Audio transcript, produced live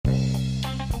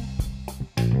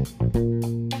Good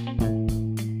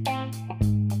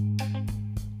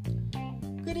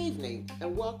evening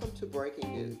and welcome to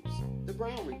Breaking News, the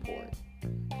Brown Report.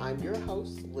 I'm your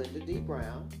host, Linda D.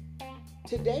 Brown.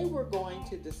 Today we're going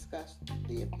to discuss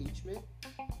the impeachment,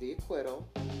 the acquittal,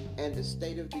 and the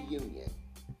State of the Union.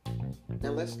 Now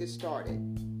let's get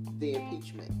started. The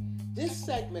impeachment. This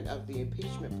segment of the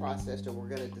impeachment process that we're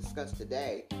going to discuss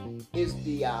today is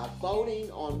the voting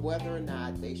on whether or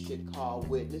not they should call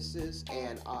witnesses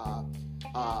and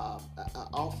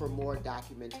offer more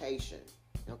documentation.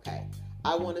 Okay.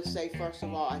 I want to say, first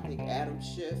of all, I think Adam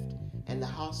Schiff and the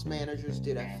House managers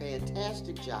did a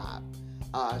fantastic job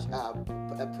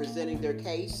presenting their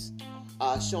case,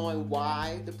 showing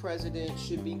why the president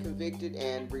should be convicted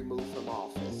and removed from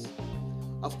office.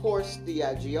 Of course, the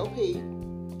GOP,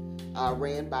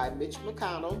 ran by Mitch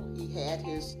McConnell. He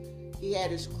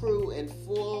had his crew in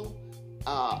full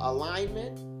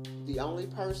alignment. The only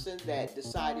person that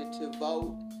decided to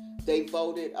vote, they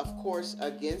voted, of course,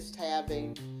 against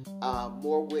having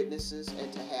more witnesses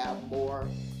and to have more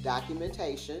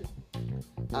documentation.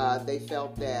 They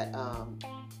felt that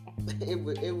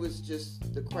it was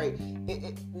just the crazy.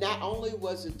 Not only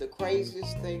was it the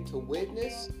craziest thing to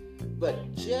witness,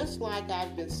 but just like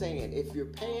I've been saying, if you're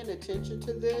paying attention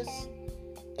to this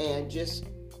and just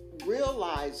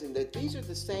realizing that these are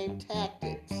the same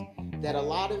tactics that a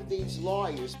lot of these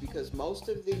lawyers, because most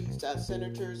of these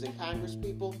senators and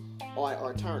congresspeople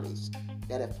are attorneys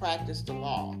that have practiced the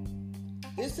law.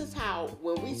 This is how,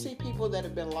 when we see people that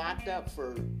have been locked up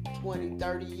for 20,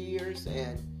 30 years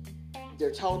and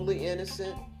they're totally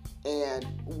innocent, and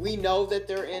we know that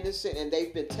they're innocent and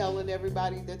they've been telling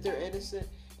everybody that they're innocent,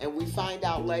 and we find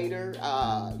out later,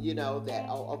 that,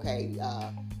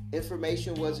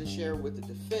 information wasn't shared with the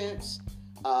defense,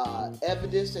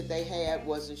 evidence that they had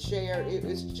wasn't shared. It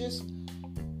was just,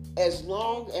 as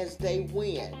long as they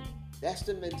win, that's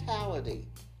the mentality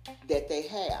that they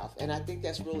have. And I think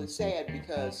that's really sad,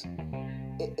 because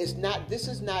this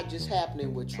is not just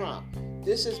happening with Trump.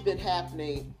 This has been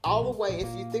happening all the way, if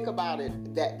you think about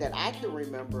it, that I can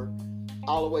remember,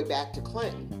 all the way back to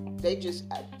Clinton.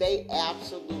 They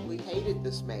absolutely hated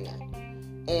this man.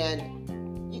 And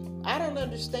I don't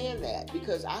understand that,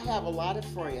 because I have a lot of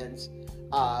friends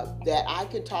that I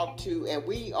can talk to,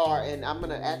 and I'm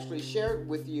going to actually share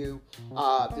with you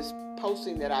this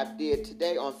posting that I did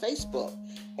today on Facebook.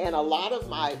 And a lot of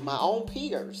my own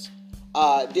peers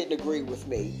didn't agree with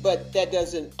me, but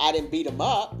I didn't beat them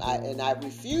up, and I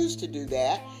refuse to do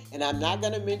that. And I'm not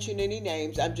going to mention any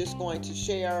names. I'm just going to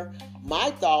share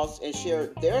my thoughts and share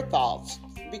their thoughts,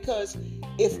 because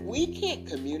if we can't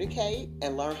communicate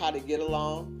and learn how to get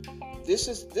along, this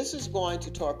is going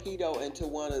to torpedo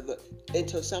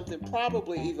into something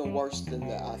probably even worse than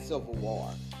the Civil War,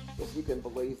 if you can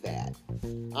believe that.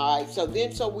 All right,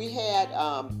 so we had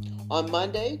on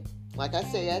Monday, like I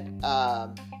said,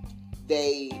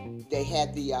 they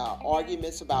had the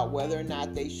arguments about whether or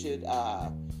not they should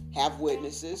have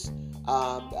witnesses.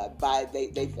 The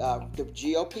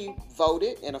GOP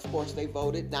voted, and of course they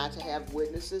voted not to have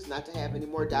witnesses, not to have any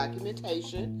more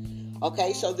documentation.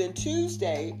 Okay, so then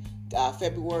Tuesday,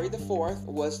 February the 4th,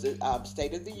 was the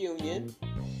State of the Union,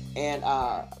 and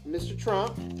Mr.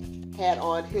 Trump had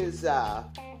on his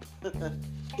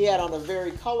he had on a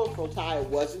very colorful tie. It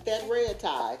wasn't that red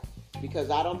tie,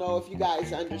 because I don't know if you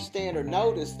guys understand or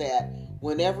notice that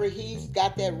whenever he's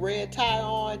got that red tie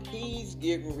on, he's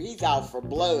out for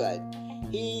blood.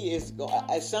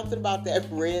 It's something about that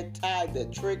red tie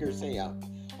that triggers him.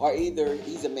 Or either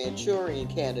he's a Manchurian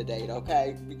candidate,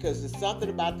 okay? Because there's something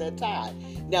about that tie.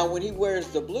 Now, when he wears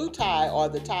the blue tie, or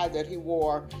the tie that he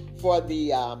wore for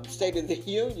the State of the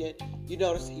Union, you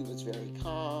notice he was very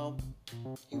calm.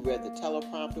 He read the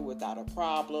teleprompter without a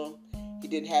problem. He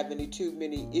didn't have too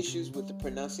many issues with the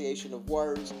pronunciation of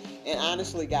words. And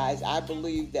honestly, guys, I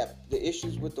believe that the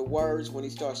issues with the words, when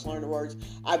he starts learning words,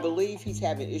 I believe he's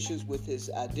having issues with his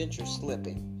denture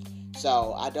slipping.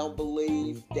 So I don't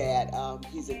believe that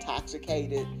he's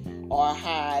intoxicated or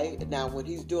high. Now, when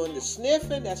he's doing the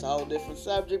sniffing, that's a whole different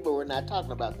subject, but we're not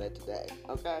talking about that today,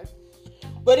 okay?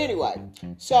 But anyway,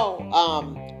 so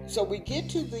we get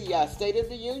to the State of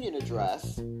the Union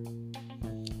address,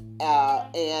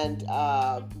 and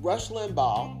Rush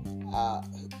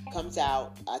Limbaugh comes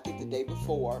out, I think the day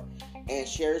before, and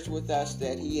shares with us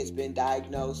that he has been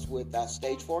diagnosed with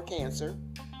stage 4 cancer.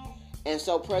 And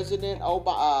so President Trump,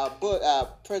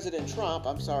 Bush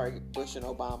and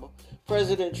Obama,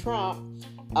 President Trump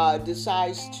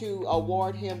decides to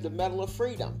award him the Medal of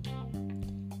Freedom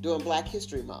during Black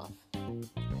History Month.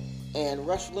 And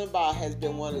Rush Limbaugh has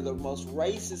been one of the most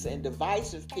racist and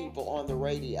divisive people on the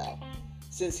radio.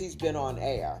 since he's been on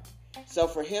air. So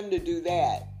for him to do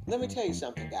that, let me tell you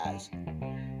something, guys.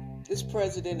 This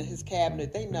president and his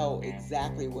cabinet, they know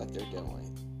exactly what they're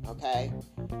doing, okay?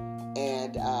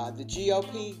 And the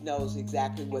GOP knows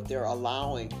exactly what they're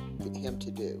allowing him to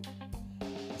do.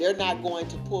 They're not going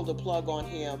to pull the plug on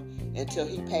him until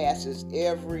he passes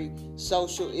every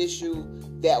social issue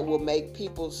that will make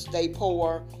people stay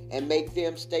poor and make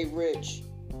them stay rich.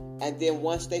 And then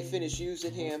once they finish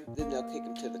using him, then they'll kick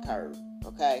him to the curb,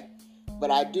 okay?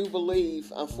 But I do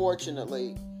believe,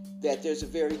 unfortunately, that there's a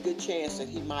very good chance that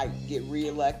he might get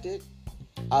reelected.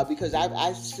 Because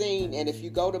I've seen, and if you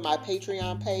go to my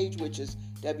Patreon page, which is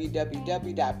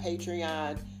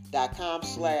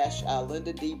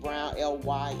www.patreon.com/Linda D. Brown,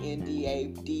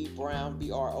 LYNDA D. Brown,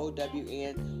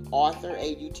 BROWN, author,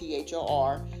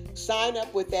 AUTHOR. Sign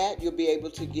up with that. You'll be able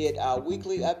to get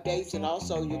weekly updates, and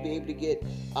also you'll be able to get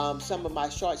some of my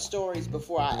short stories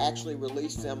before I actually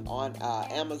release them on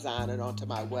Amazon and onto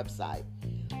my website.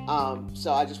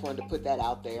 So I just wanted to put that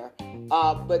out there.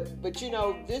 But you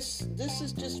know, this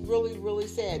is just really, really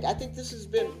sad. I think this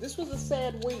was a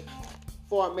sad week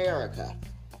for America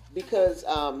because,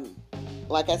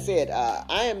 like I said,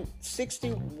 I am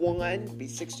 61, be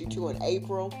 62 in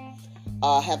April.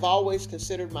 Have always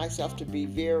considered myself to be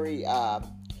very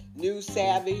news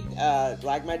savvy.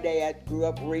 Like my dad, grew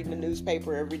up reading the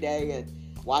newspaper every day and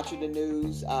watching the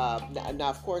news. Now,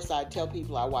 of course, I tell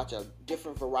people I watch a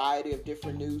different variety of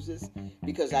different newses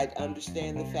because I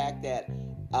understand the fact that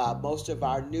most of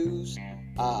our news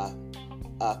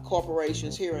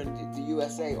corporations here in the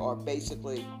USA are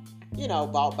basically,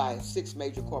 bought by 6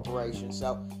 major corporations.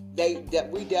 So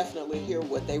we definitely hear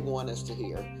what they want us to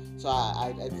hear. So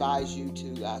I advise you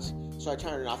to start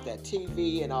turning off that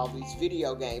TV and all these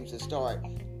video games and start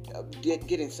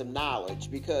getting some knowledge,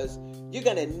 because you're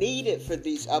going to need it for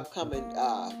these upcoming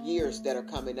years that are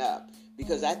coming up.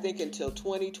 Because I think until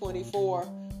 2024,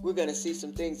 we're going to see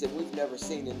some things that we've never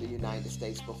seen in the United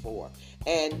States before.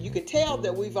 And you can tell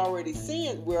that we're already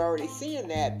seeing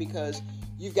that, because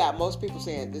you've got most people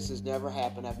saying, this has never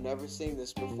happened. I've never seen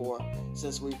this before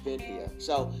since we've been here.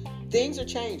 So things are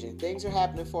changing. Things are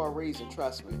happening for a reason.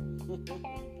 Trust me.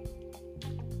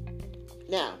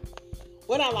 Now,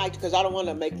 what I liked, because I don't want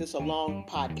to make this a long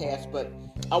podcast, but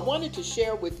I wanted to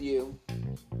share with you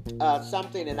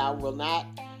something, and I will not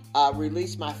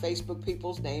release my Facebook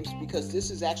people's names because this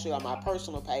is actually on my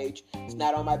personal page. It's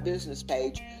not on my business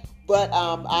page. But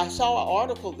I saw an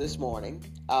article this morning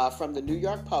from the New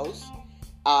York Post.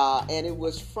 And it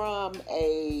was from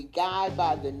a guy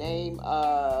by the name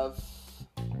of,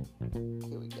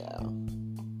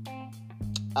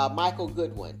 Michael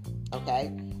Goodwin,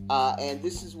 okay? And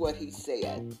this is what he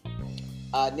said.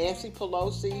 Nancy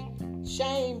Pelosi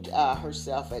shamed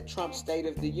herself at Trump's State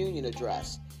of the Union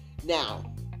address. Now,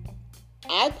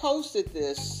 I posted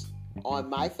this on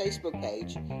my Facebook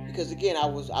page because, again, I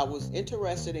was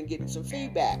interested in getting some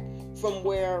feedback from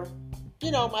where,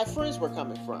 my friends were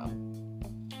coming from.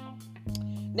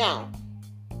 Now,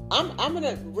 I'm going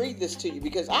to read this to you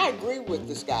because I agree with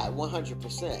this guy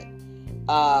 100%.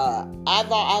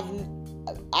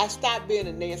 I stopped being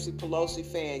a Nancy Pelosi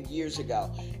fan years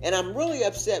ago, and I'm really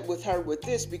upset with her with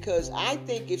this because I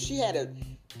think if she had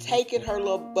taken her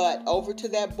little butt over to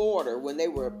that border when they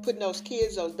were putting those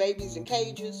babies in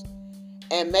cages,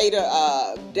 and made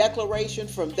a declaration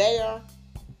from there,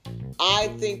 I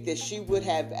think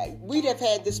that we'd have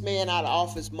had this man out of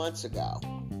office months ago.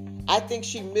 I think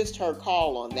she missed her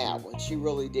call on that one. She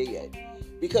really did.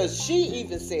 Because she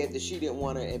even said that she didn't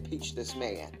want to impeach this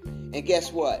man. And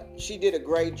guess what? She did a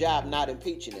great job not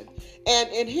impeaching him.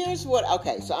 And here's what,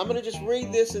 okay, so I'm going to just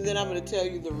read this and then I'm going to tell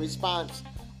you the response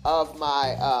of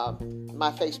my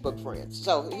Facebook friends.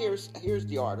 So here's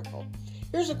the article.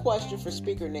 Here's a question for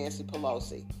Speaker Nancy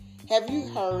Pelosi. Have you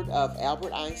heard of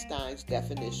Albert Einstein's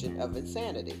definition of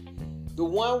insanity? The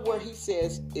one where he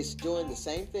says it's doing the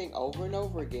same thing over and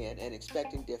over again and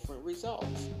expecting different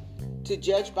results. To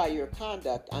judge by your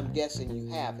conduct, I'm guessing you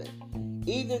haven't.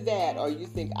 Either that or you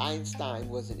think Einstein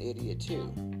was an idiot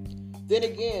too. Then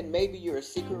again, maybe you're a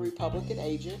secret Republican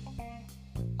agent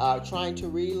trying to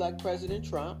re-elect President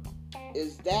Trump.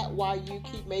 Is that why you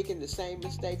keep making the same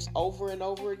mistakes over and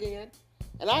over again?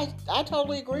 And I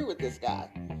totally agree with this guy.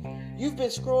 You've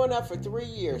been screwing up for 3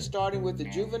 years, starting with the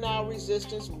juvenile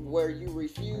resistance where you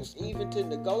refused even to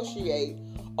negotiate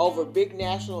over big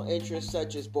national interests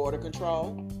such as border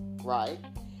control, right?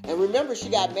 And remember, she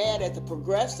got mad at the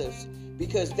progressives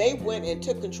because they went and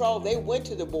took control. They went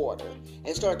to the border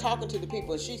and started talking to the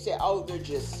people, and she said, oh, they're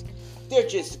just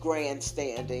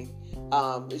grandstanding.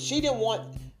 She didn't want,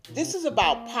 this is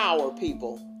about power,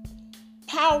 people.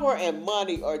 Power and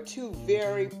money are two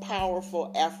very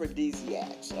powerful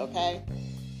aphrodisiacs, okay?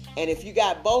 And if you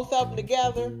got both of them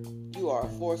together, you are a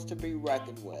force to be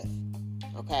reckoned with,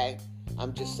 okay?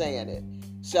 I'm just saying it.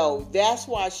 So that's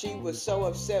why she was so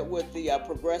upset with the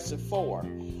Progressive Four.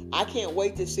 I can't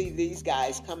wait to see these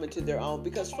guys come into their own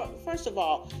because, first of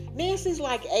all, Nancy's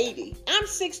like 80. I'm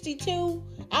 62.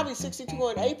 I'll be 62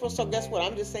 in April, so guess what?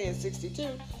 I'm just saying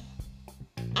 62.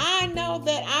 I know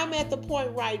that I'm at the point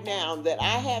right now that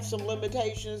I have some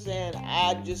limitations and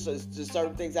I just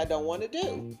certain things I don't want to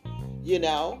do, you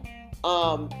know,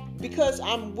 because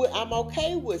I'm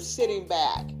okay with sitting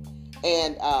back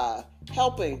and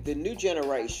helping the new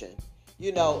generation,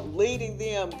 you know, leading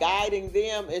them, guiding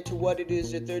them into what it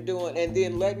is that they're doing, and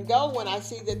then letting go when I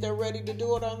see that they're ready to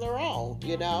do it on their own,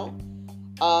 you know.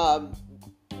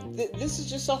 This is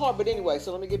just so hard. But anyway,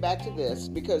 so let me get back to this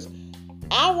because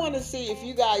I want to see if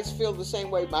you guys feel the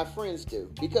same way my friends do,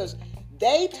 because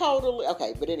they totally,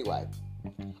 okay, but anyway.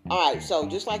 All right, so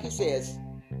just like he says,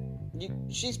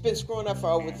 she's been screwing up for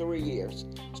over 3 years,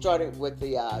 starting with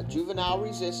the juvenile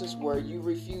resistance, where you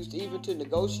refused even to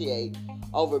negotiate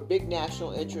over big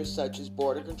national interests such as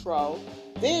border control.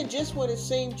 Then, just when it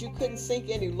seemed you couldn't sink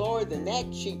any lower than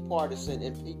that cheap partisan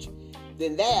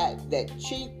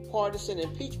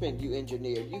impeachment, you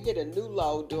engineered, you hit a new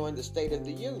low during the State of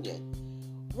the Union.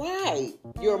 Right.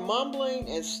 Your mumbling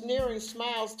and sneering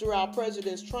smiles throughout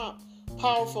President Trump's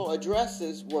powerful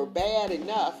addresses were bad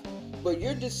enough, but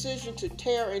your decision to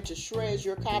tear into shreds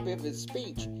your copy of his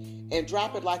speech and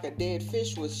drop it like a dead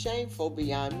fish was shameful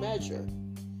beyond measure.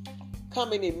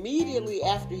 Coming immediately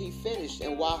after he finished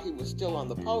and while he was still on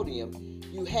the podium,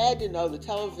 you had to know the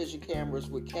television cameras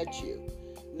would catch you.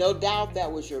 No doubt that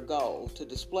was your goal, to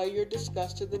display your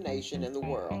disgust to the nation and the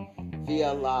world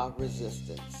via la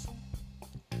resistance.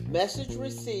 Message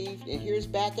received, and here's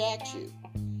back at you.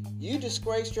 You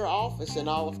disgraced your office and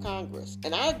all of Congress.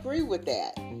 And I agree with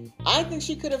that. I think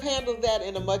she could have handled that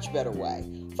in a much better way.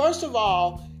 First of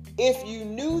all, if you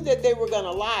knew that they were going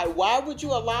to lie, why would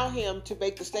you allow him to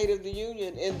make the State of the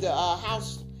Union in the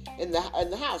House? In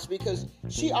the House, because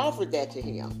she offered that to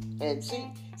him. And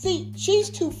see, she's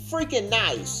too freaking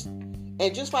nice.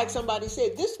 And just like somebody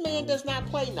said, this man does not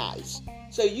play nice.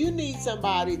 So you need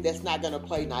somebody that's not going to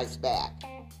play nice back.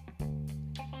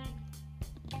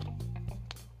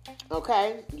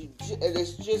 Okay, you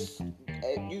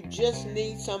just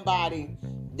need somebody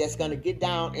that's going to get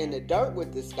down in the dirt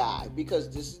with this guy, because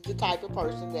this is the type of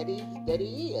person that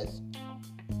he is.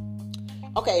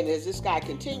 Okay, and as this guy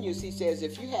continues, he says,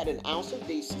 if you had an ounce of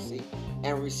decency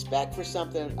and respect for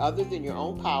something other than your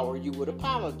own power, you would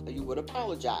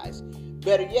apologize.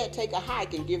 Better yet, take a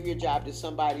hike and give your job to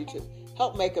somebody to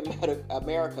help make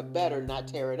America better, not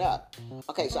tear it up.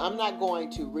 Okay, so I'm not going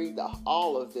to read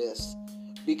all of this,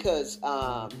 because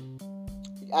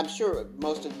I'm sure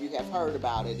most of you have heard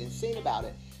about it and seen about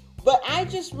it. But I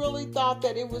just really thought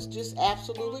that it was just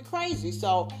absolutely crazy.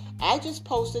 So I just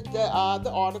posted the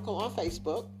article on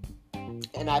Facebook,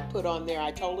 and I put on there,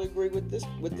 I totally agree with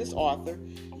this author,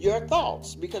 your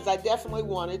thoughts, because I definitely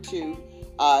wanted to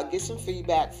get some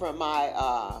feedback from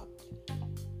my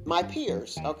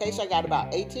peers. Okay, so I got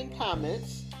about 18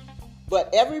 comments,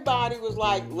 but everybody was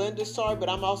like, Linda, sorry, but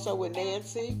I'm also with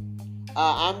Nancy.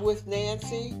 I'm with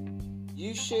Nancy.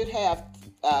 You should have,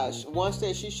 one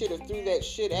said she should have threw that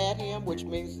shit at him, which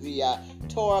means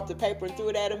tore up the paper and threw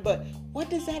it at him. But what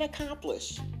does that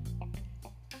accomplish?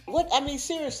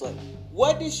 Seriously,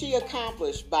 what did she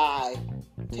accomplish by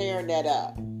tearing that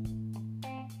up?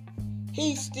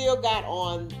 He still got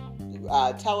on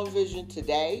television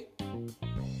today,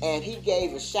 and he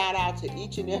gave a shout out to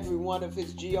each and every one of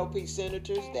his GOP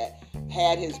senators that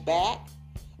had his back.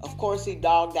 Of course, he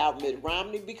dogged out Mitt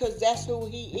Romney because that's who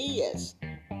he is.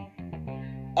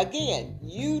 Again,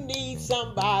 you need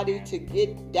somebody to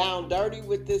get down dirty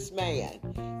with this man,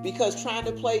 because trying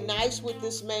to play nice with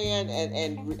this man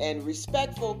and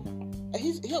respectful,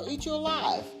 he'll eat you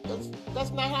alive.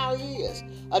 That's not how he is.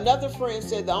 Another friend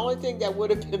said the only thing that would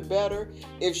have been better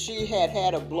if she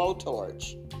had a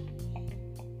blowtorch.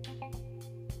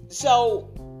 So,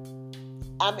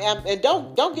 and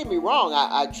don't get me wrong.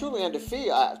 I truly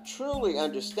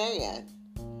understand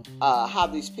how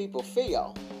these people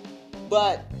feel,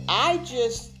 but I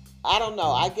don't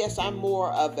know. I guess I'm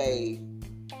more of a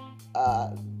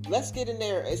let's get in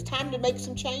there. It's time to make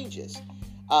some changes.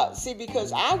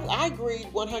 Because I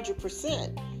agreed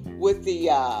 100% with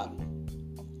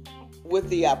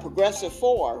the Progressive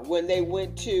Four when they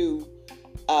went to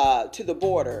the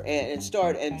border and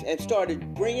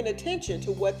started bringing attention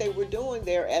to what they were doing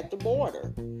there at the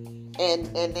border.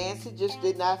 And Nancy just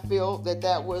did not feel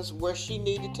that was where she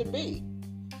needed to be.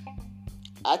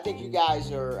 I think you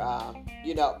guys are,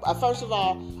 first of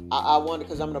all, I want to,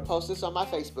 because I'm going to post this on my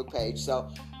Facebook page. So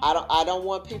I don't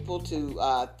want people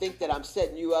to think that I'm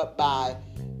setting you up by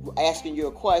asking you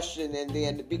a question, and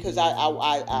then because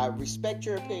I respect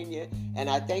your opinion, and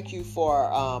I thank you for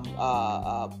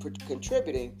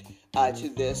contributing to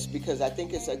this, because I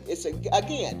think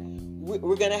again,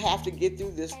 we're going to have to get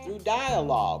through this through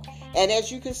dialogue. And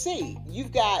as you can see,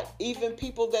 you've got even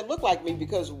people that look like me,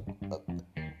 because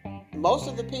most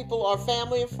of the people are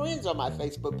family and friends on my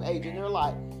Facebook page, and they're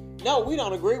like, no, we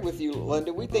don't agree with you,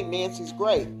 Linda. We think Nancy's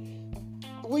great.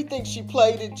 We think she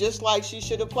played it just like she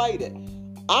should have played it.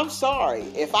 I'm sorry.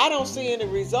 If I don't see any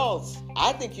results,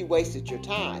 I think you wasted your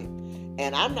time.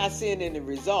 And I'm not seeing any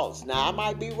results. Now, I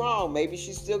might be wrong. Maybe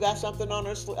she's still got something on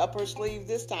up her sleeve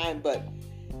this time. But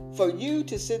for you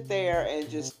to sit there and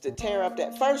just to tear up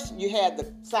that... First, you had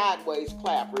the sideways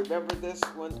clap. Remember this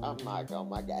one? Oh my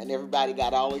God. And everybody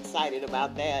got all excited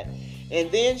about that.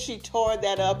 And then she tore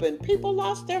that up, and people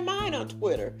lost their mind on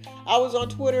Twitter. I was on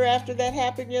Twitter after that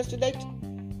happened yesterday.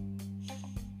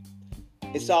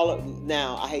 It's all...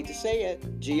 Now, I hate to say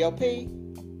it, GOP...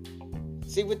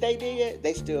 See what they did?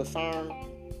 They stood firm.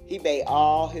 He made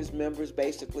all his members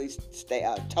basically stay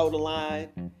toe the line,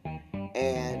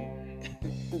 and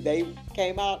they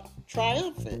came out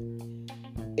triumphant.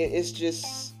 It's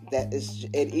just that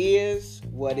it is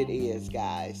what it is,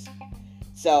 guys.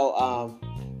 So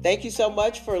thank you so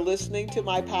much for listening to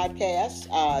my podcast.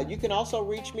 You can also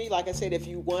reach me, like I said, if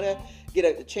you want to get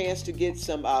a chance to get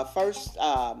some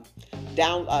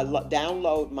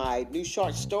download my new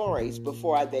short stories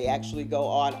before they actually go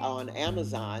on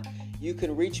Amazon. You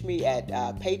can reach me at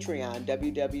Patreon,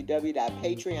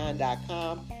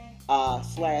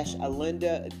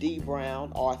 www.patreon.com/Linda D.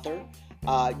 Brown, author.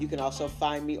 You can also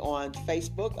find me on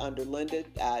Facebook under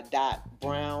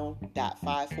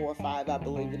Linda.Brown.545, I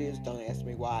believe it is. Don't ask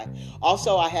me why.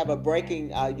 Also, I have a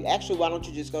breaking, actually, why don't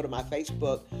you just go to my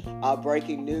Facebook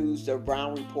Breaking News, the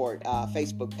Brown Report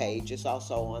Facebook page. It's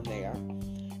also on there.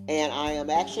 And I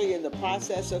am actually in the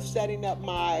process of setting up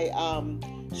my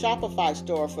Shopify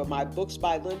store for my Books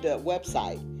by Linda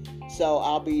website. So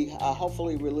I'll be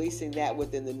hopefully releasing that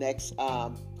within the next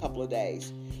couple of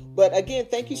days. But again,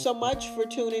 thank you so much for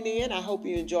tuning in. I hope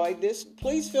you enjoyed this.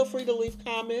 Please feel free to leave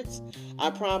comments. I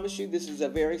promise you this is a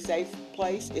very safe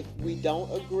place. If we don't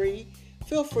agree,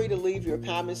 feel free to leave your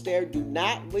comments there. Do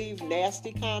not leave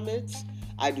nasty comments.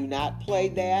 I do not play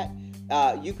that.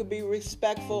 You can be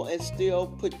respectful and still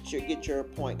get your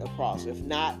point across. If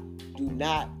not, do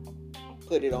not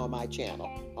put it on my channel.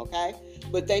 Okay?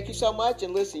 But thank you so much.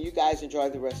 And listen, you guys enjoy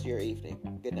the rest of your evening.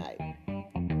 Good night.